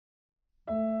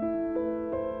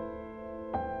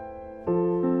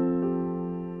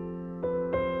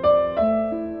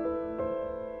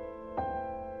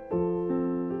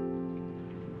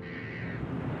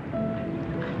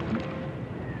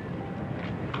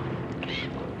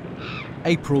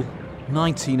April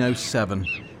 1907.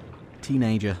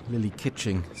 Teenager Lily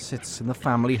Kitching sits in the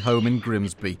family home in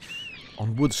Grimsby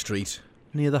on Wood Street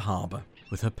near the harbour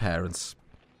with her parents.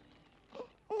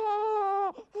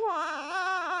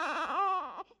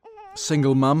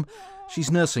 Single mum, she's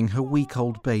nursing her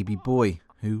week-old baby boy,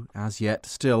 who, as yet,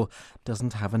 still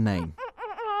doesn't have a name.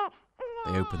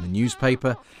 They open the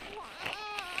newspaper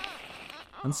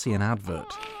and see an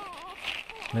advert.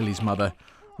 Lily's mother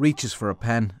reaches for a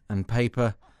pen and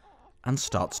paper and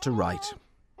starts to write.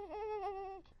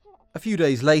 A few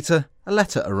days later, a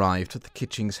letter arrived at the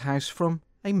Kitchings' house from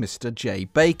a Mr. J.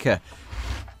 Baker.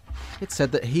 It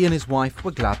said that he and his wife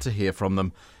were glad to hear from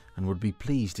them and would be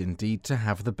pleased indeed to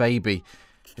have the baby.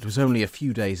 It was only a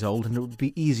few days old and it would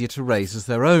be easier to raise as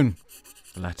their own.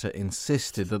 The letter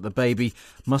insisted that the baby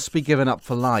must be given up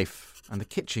for life, and the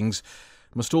Kitchings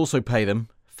must also pay them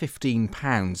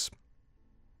 £15.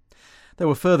 There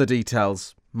were further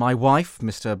details. My wife,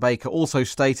 Mr. Baker also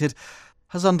stated,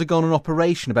 has undergone an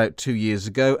operation about 2 years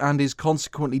ago and is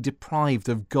consequently deprived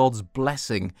of God's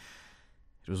blessing.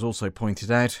 It was also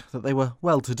pointed out that they were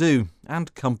well-to-do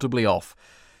and comfortably off.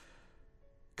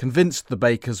 Convinced the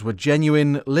Bakers were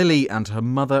genuine, Lily and her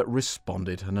mother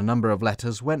responded, and a number of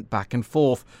letters went back and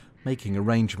forth, making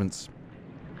arrangements.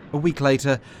 A week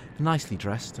later, a nicely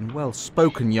dressed and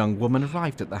well-spoken young woman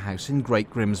arrived at the house in Great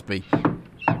Grimsby.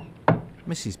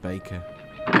 Mrs. Baker.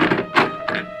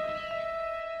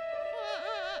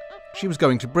 She was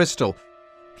going to Bristol.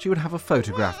 She would have a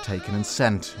photograph taken and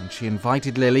sent, and she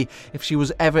invited Lily, if she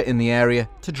was ever in the area,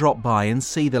 to drop by and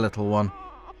see the little one.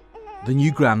 The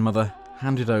new grandmother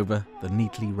handed over the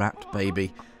neatly wrapped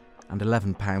baby and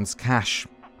 £11 cash,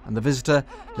 and the visitor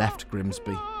left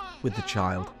Grimsby with the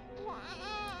child.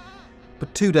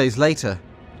 But 2 days later,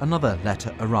 another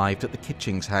letter arrived at the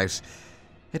Kitchings' house.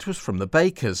 It was from the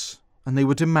Bakers, and they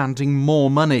were demanding more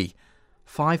money,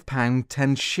 £5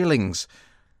 10 shillings.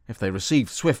 If they received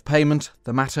swift payment,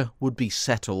 the matter would be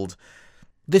settled.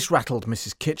 This rattled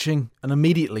Mrs. Kitching, and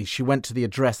immediately she went to the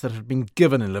address that had been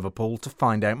given in Liverpool to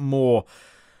find out more.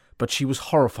 But she was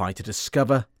horrified to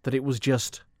discover that it was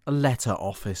just a letter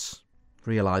office.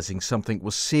 Realising something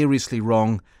was seriously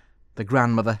wrong, the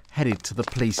grandmother headed to the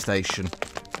police station.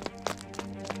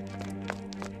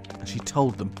 And she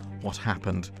told them what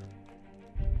happened.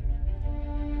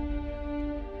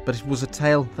 But it was a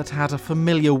tale that had a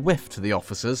familiar whiff to the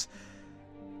officers.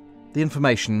 The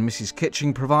information Mrs.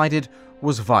 Kitching provided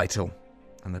was vital,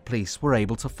 and the police were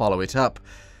able to follow it up.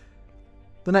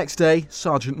 The next day,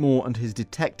 Sergeant Moore and his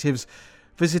detectives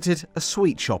visited a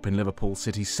sweet shop in Liverpool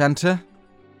city centre.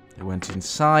 They went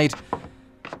inside,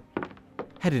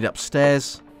 headed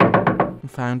upstairs, and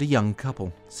found a young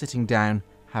couple sitting down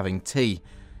having tea.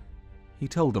 He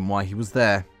told them why he was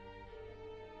there.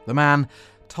 The man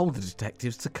told the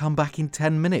detectives to come back in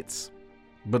 10 minutes,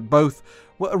 but both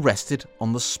were arrested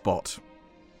on the spot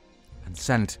and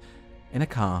sent in a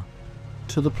car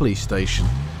to the police station.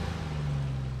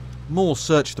 Moore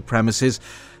searched the premises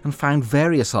and found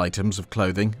various items of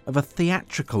clothing of a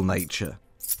theatrical nature.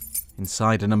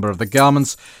 Inside a number of the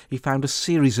garments, he found a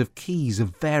series of keys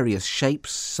of various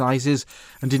shapes, sizes,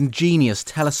 and ingenious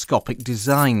telescopic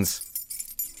designs.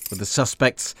 With the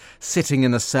suspects sitting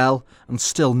in a cell and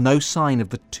still no sign of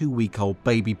the 2-week-old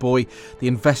baby boy, the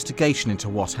investigation into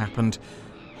what happened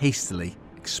hastily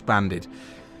expanded.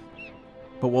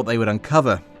 But what they would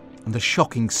uncover, and the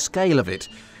shocking scale of it,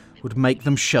 would make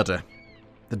them shudder.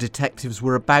 The detectives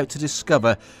were about to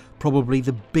discover probably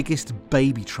the biggest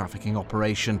baby trafficking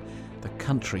operation the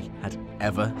country had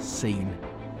ever seen.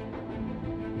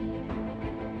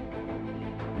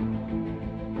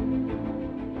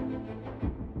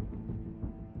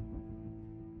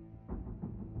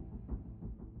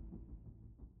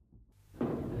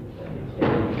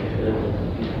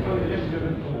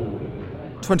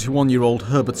 "21-year-old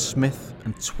Herbert Smith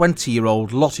and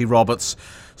 20-year-old Lottie Roberts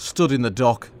stood in the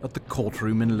dock at the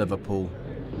courtroom in Liverpool.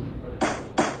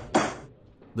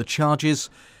 The charges: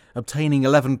 obtaining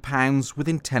 £11 with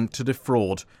intent to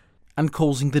defraud and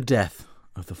causing the death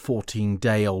of the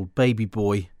 14-day-old baby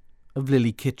boy of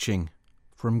Lily Kitching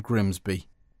from Grimsby.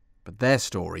 But their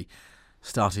story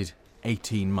started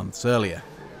 18 months earlier.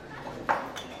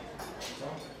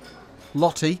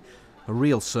 Lottie, her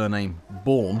real surname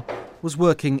Bourne, was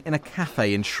working in a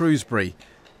cafe in Shrewsbury.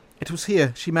 It was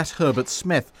here she met Herbert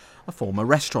Smith, a former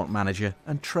restaurant manager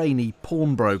and trainee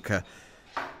pawnbroker,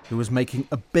 who was making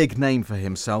a big name for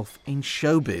himself in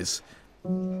showbiz.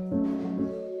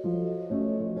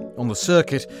 On the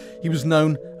circuit, he was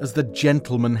known as the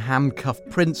Gentleman Handcuff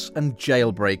Prince and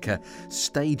Jailbreaker,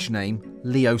 stage name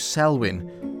Leo Selwyn.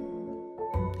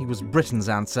 He was Britain's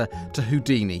answer to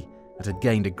Houdini, and had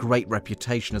gained a great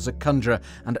reputation as a conjurer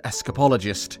and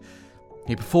escapologist.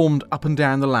 He performed up and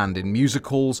down the land in music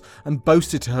halls and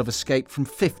boasted to have escaped from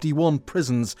 51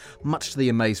 prisons, much to the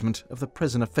amazement of the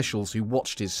prison officials who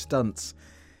watched his stunts.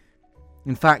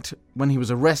 In fact, when he was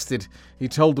arrested, he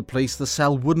told the police the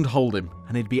cell wouldn't hold him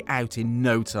and he'd be out in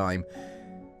no time.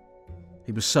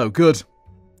 He was so good,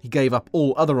 he gave up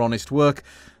all other honest work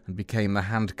and became the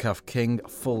handcuff king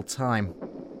full time.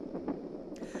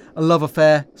 A love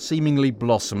affair seemingly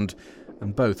blossomed,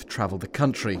 and both travelled the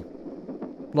country.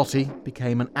 Lottie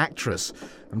became an actress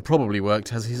and probably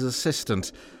worked as his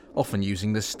assistant, often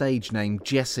using the stage name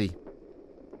Jessie.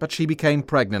 But she became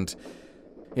pregnant.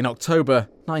 In October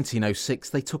 1906,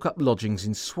 they took up lodgings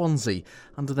in Swansea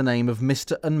under the name of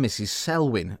Mr. and Mrs.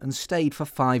 Selwyn and stayed for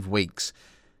 5 weeks.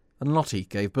 And Lottie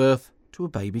gave birth to a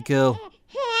baby girl.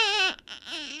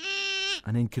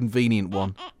 An inconvenient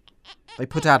one. They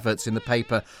put adverts in the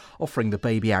paper offering the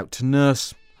baby out to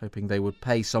nurse, hoping they would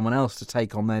pay someone else to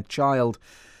take on their child.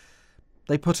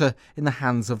 They put her in the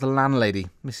hands of the landlady,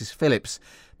 Mrs. Phillips,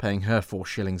 paying her 4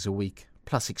 shillings a week,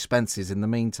 plus expenses in the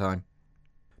meantime.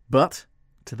 But,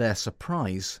 to their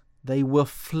surprise, they were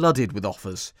flooded with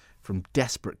offers from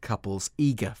desperate couples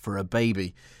eager for a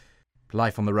baby.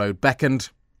 Life on the road beckoned,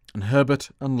 and Herbert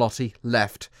and Lottie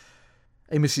left.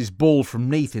 A Mrs. Ball from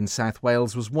Neath in South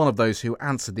Wales was one of those who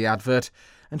answered the advert,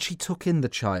 and she took in the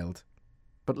child.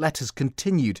 But letters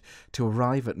continued to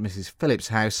arrive at Mrs. Phillips'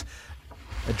 house,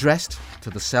 addressed to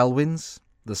the Selwyns,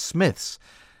 the Smiths,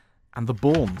 and the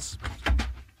Bournes.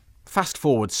 Fast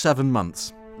forward 7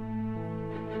 months.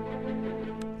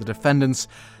 The defendants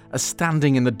are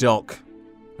standing in the dock,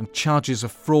 and charges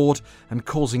of fraud and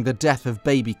causing the death of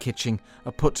baby Kitching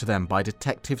are put to them by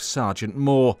Detective Sergeant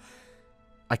Moore.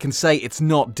 "I can say it's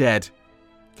not dead,"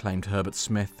 claimed Herbert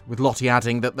Smith, with Lottie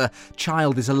adding that the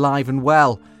child is alive and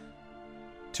well.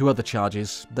 To other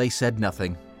charges, they said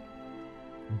nothing.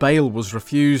 Bail was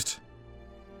refused,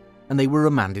 and they were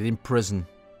remanded in prison.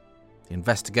 The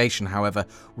investigation, however,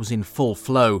 was in full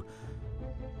flow.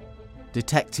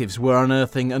 Detectives were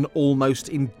unearthing an almost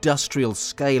industrial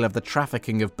scale of the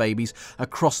trafficking of babies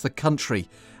across the country,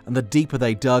 and the deeper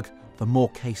they dug, the more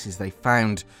cases they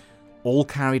found, all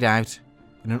carried out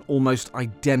in an almost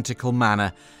identical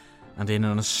manner and in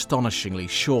an astonishingly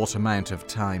short amount of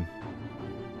time.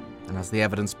 And as the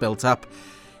evidence built up,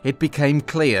 it became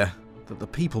clear that the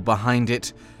people behind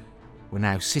it were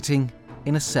now sitting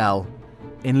in a cell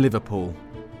in Liverpool.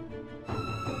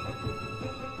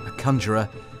 A conjurer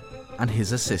and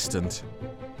his assistant.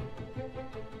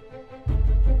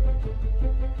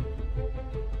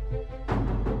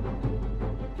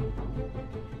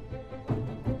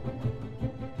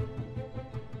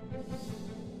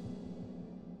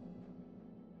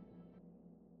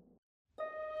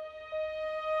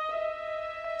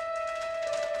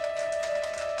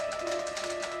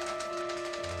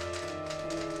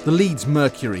 The Leeds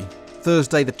Mercury,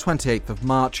 Thursday the 28th of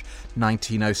March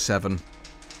 1907.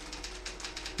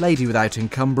 Lady without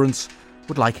encumbrance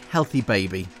would like healthy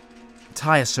baby.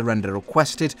 Entire surrender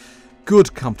requested.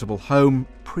 Good comfortable home.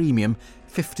 Premium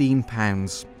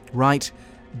 £15. Right,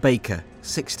 Baker,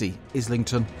 60,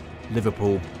 Islington,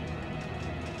 Liverpool.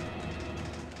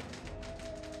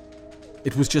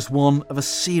 It was just one of a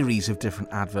series of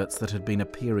different adverts that had been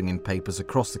appearing in papers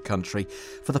across the country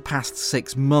for the past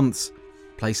 6 months,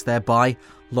 placed there by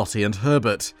Lottie and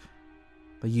Herbert.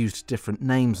 They used different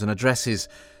names and addresses: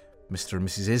 Mr. and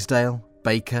Mrs. Tisdale,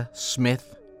 Baker,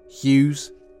 Smith,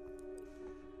 Hughes.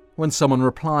 When someone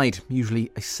replied,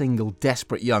 usually a single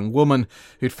desperate young woman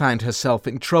who'd found herself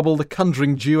in trouble, the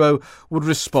conjuring duo would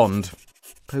respond,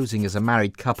 posing as a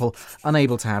married couple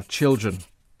unable to have children,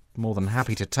 more than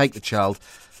happy to take the child,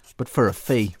 but for a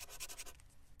fee.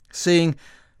 Seeing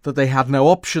that they had no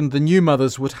option, the new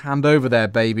mothers would hand over their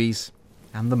babies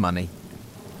and the money.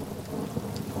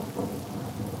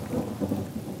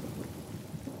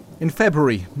 In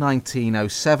February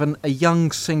 1907, a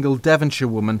young single Devonshire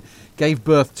woman gave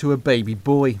birth to a baby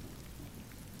boy.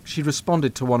 She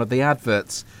responded to one of the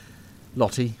adverts.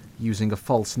 Lottie, using a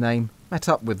false name, met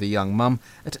up with the young mum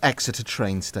at Exeter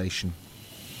train station.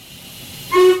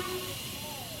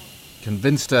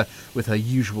 Convinced her with her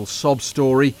usual sob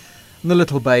story, and the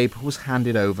little babe was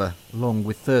handed over, along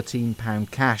with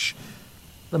 £13 cash.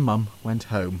 The mum went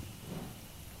home.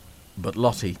 But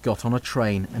Lottie got on a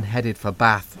train and headed for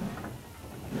Bath.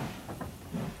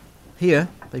 Here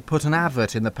they put an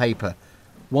advert in the paper.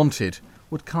 Wanted,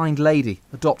 would kind lady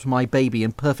adopt my baby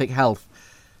in perfect health,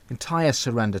 entire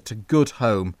surrender to good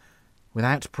home,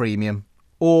 without premium,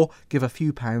 or give a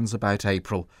few pounds about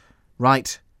April.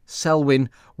 Right, Selwyn,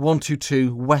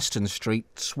 122 Western Street,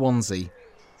 Swansea.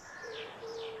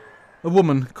 A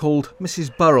woman called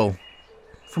Mrs. Burrell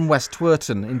from West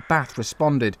Twerton in Bath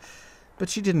responded, but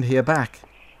she didn't hear back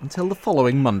until the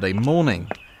following Monday morning,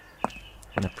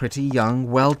 when a pretty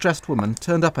young, well-dressed woman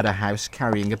turned up at her house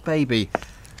carrying a baby.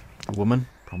 The woman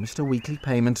promised a weekly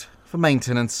payment for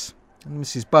maintenance, and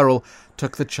Mrs. Burrell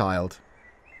took the child.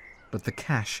 But the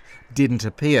cash didn't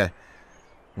appear.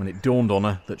 When it dawned on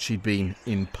her that she'd been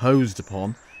imposed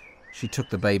upon, she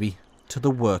took the baby to the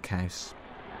workhouse.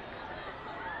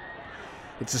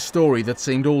 It's a story that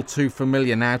seemed all too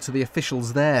familiar now to the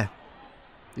officials there.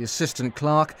 The assistant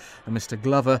clerk, a Mr.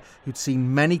 Glover, who'd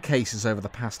seen many cases over the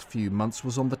past few months,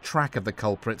 was on the track of the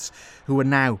culprits, who were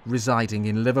now residing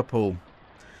in Liverpool.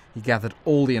 He gathered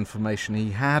all the information he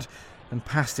had and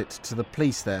passed it to the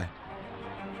police there.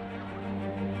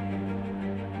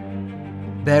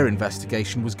 Their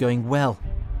investigation was going well.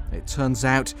 It turns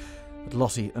out that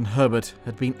Lottie and Herbert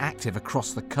had been active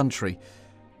across the country.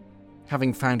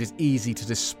 Having found it easy to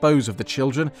dispose of the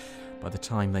children, by the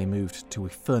time they moved to a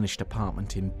furnished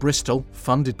apartment in Bristol,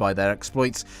 funded by their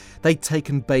exploits, they'd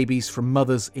taken babies from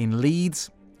mothers in Leeds,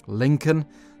 Lincoln,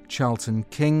 Charlton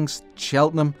Kings,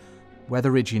 Cheltenham,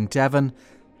 Wetheridge in Devon,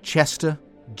 Chester,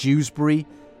 Shrewsbury,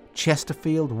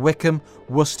 Chesterfield, Wickham,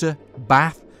 Worcester,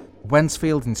 Bath,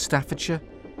 Wensfield in Staffordshire,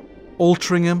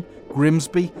 Altrincham,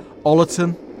 Grimsby,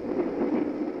 Ollerton.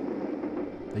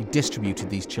 They distributed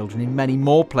these children in many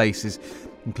more places,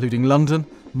 including London,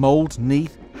 Mould,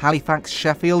 Neath, Halifax,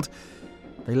 Sheffield.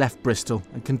 They left Bristol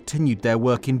and continued their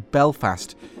work in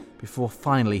Belfast before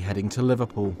finally heading to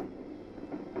Liverpool.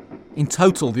 In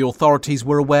total, the authorities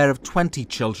were aware of 20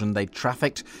 children they'd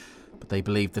trafficked, but they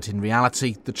believed that in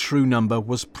reality the true number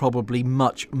was probably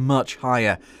much, much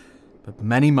higher. But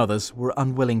many mothers were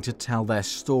unwilling to tell their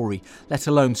story, let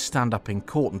alone stand up in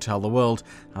court and tell the world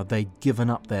how they'd given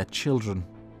up their children.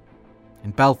 In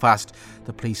Belfast,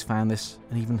 the police found this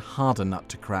an even harder nut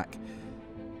to crack.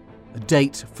 A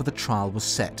date for the trial was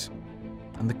set,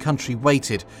 and the country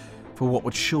waited for what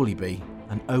would surely be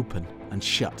an open and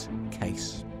shut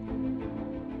case.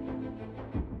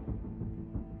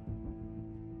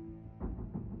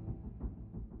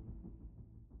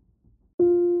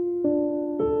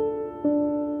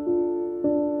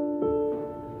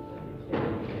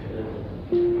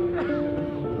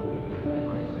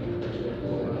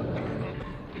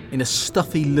 In a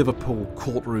stuffy Liverpool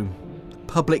courtroom, the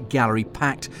public gallery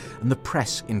packed and the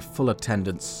press in full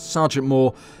attendance, Sergeant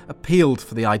Moore appealed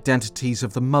for the identities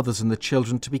of the mothers and the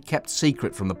children to be kept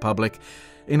secret from the public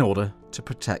in order to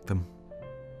protect them.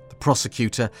 The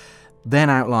prosecutor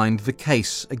then outlined the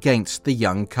case against the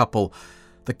young couple,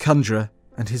 the conjurer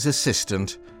and his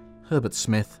assistant, Herbert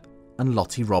Smith and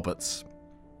Lottie Roberts.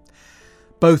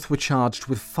 Both were charged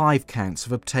with 5 counts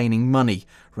of obtaining money,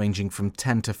 ranging from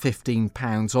 £10 to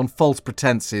 £15 on false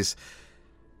pretences.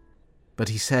 But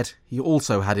he said he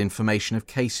also had information of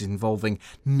cases involving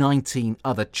 19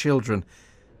 other children.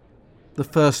 The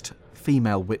first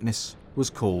female witness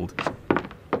was called.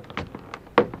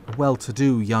 A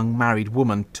well-to-do young married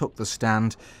woman took the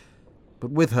stand,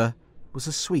 but with her was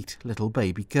a sweet little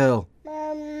baby girl.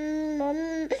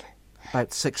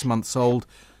 About 6 months old,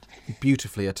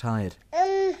 beautifully attired.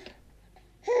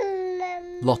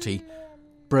 Lottie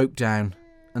broke down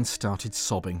and started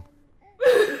sobbing.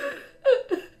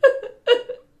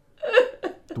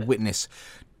 The witness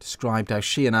described how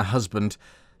she and her husband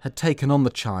had taken on the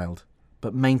child,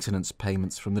 but maintenance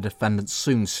payments from the defendants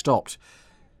soon stopped.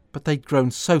 But they'd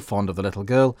grown so fond of the little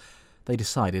girl, they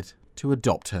decided to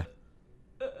adopt her.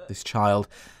 This child,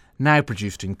 now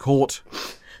produced in court,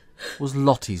 was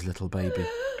Lottie's little baby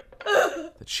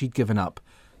that she'd given up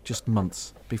just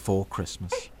months before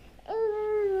Christmas.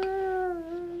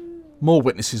 More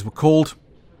witnesses were called,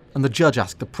 and the judge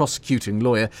asked the prosecuting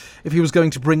lawyer if he was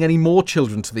going to bring any more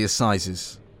children to the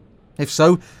assizes. If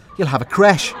so, you'll have a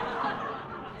creche,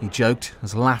 he joked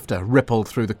as laughter rippled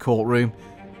through the courtroom.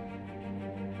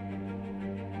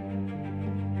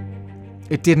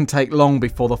 It didn't take long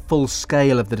before the full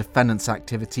scale of the defendants'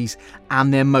 activities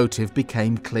and their motive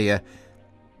became clear.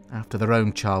 After their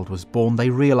own child was born,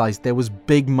 they realised there was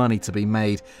big money to be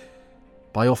made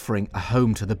by offering a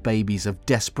home to the babies of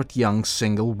desperate young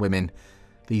single women.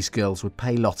 These girls would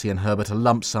pay Lottie and Herbert a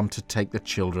lump sum to take the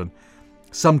children.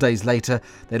 Some days later,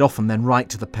 they'd often then write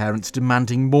to the parents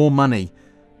demanding more money.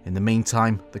 In the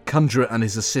meantime, the conjurer and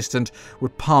his assistant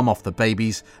would palm off the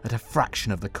babies at a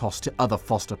fraction of the cost to other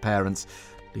foster parents,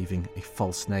 leaving a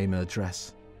false name and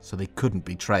address so they couldn't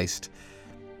be traced.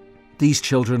 These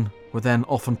children were then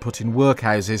often put in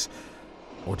workhouses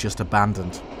or just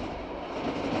abandoned.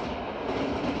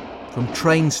 From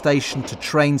train station to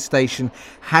train station,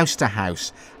 house to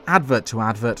house, advert to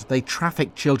advert, they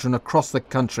trafficked children across the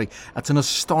country at an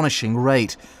astonishing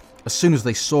rate. As soon as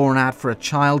they saw an ad for a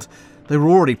child, they were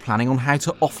already planning on how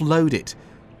to offload it.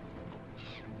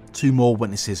 2 more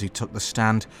witnesses who took the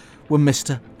stand were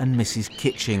Mr. and Mrs.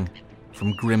 Kitching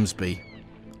from Grimsby,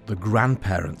 the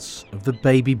grandparents of the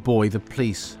baby boy the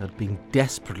police had been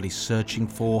desperately searching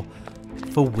for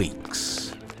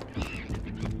weeks.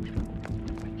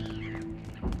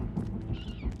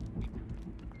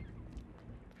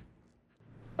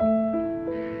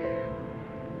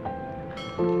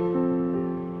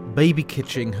 Baby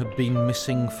Kitching had been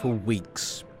missing for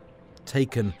weeks,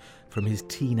 taken from his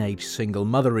teenage single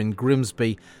mother in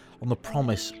Grimsby on the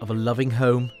promise of a loving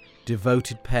home,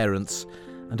 devoted parents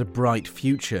and a bright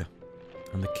future,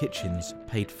 and the Kitchens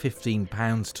paid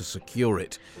 £15 to secure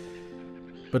it.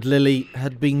 But Lily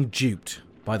had been duped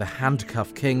by the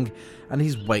handcuff king and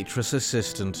his waitress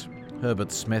assistant,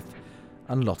 Herbert Smith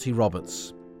and Lottie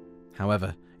Roberts.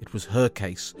 However, it was her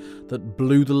case that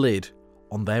blew the lid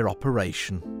on their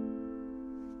operation.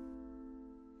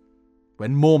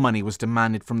 When more money was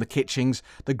demanded from the Kitchings,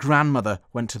 the grandmother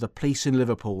went to the police in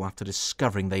Liverpool after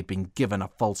discovering they'd been given a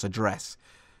false address.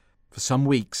 For some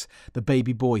weeks, the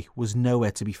baby boy was nowhere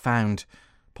to be found,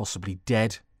 possibly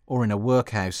dead or in a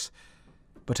workhouse.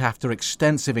 But after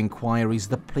extensive inquiries,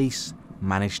 the police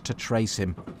managed to trace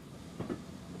him.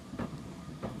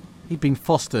 He'd been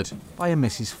fostered by a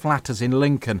Mrs. Flatters in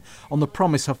Lincoln on the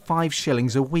promise of 5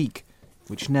 shillings a week,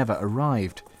 which never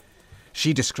arrived.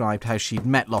 She described how she'd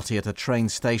met Lottie at a train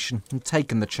station and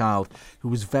taken the child, who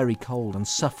was very cold and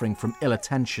suffering from ill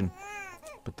attention.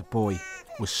 But the boy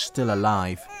was still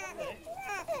alive.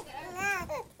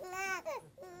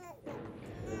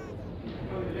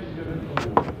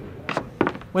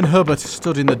 When Herbert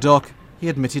stood in the dock, he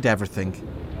admitted everything.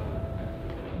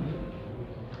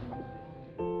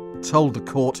 He told the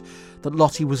court that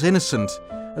Lottie was innocent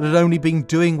and had only been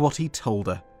doing what he told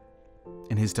her.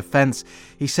 In his defence,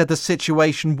 he said the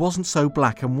situation wasn't so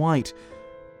black and white.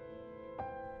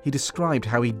 He described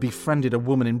how he'd befriended a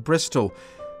woman in Bristol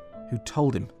who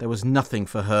told him there was nothing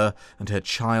for her and her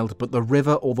child but the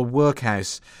river or the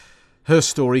workhouse. Her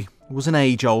story was an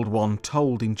age-old one,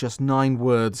 told in just 9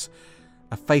 words.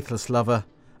 A faithless lover,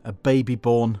 a baby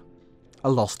born, a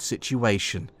lost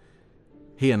situation.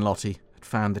 He and Lottie had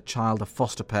found the child a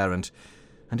foster parent,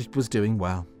 and it was doing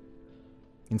well.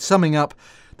 In summing up,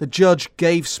 the judge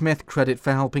gave Smith credit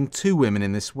for helping 2 women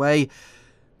in this way,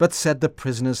 but said the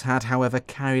prisoners had, however,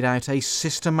 carried out a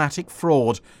systematic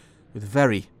fraud with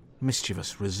very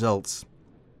mischievous results.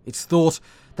 It's thought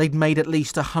they'd made at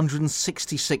least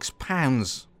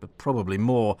 £166, but probably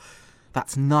more.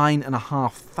 That's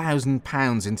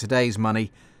 £9,500 in today's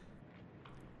money.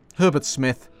 Herbert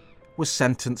Smith was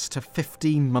sentenced to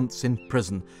 15 months in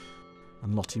prison,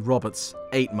 and Lottie Roberts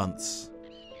 8 months,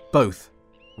 both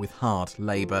with hard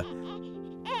labour.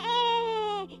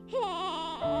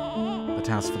 But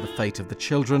as for the fate of the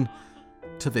children,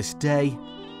 to this day,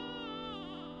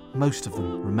 most of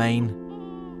them remain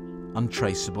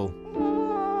untraceable.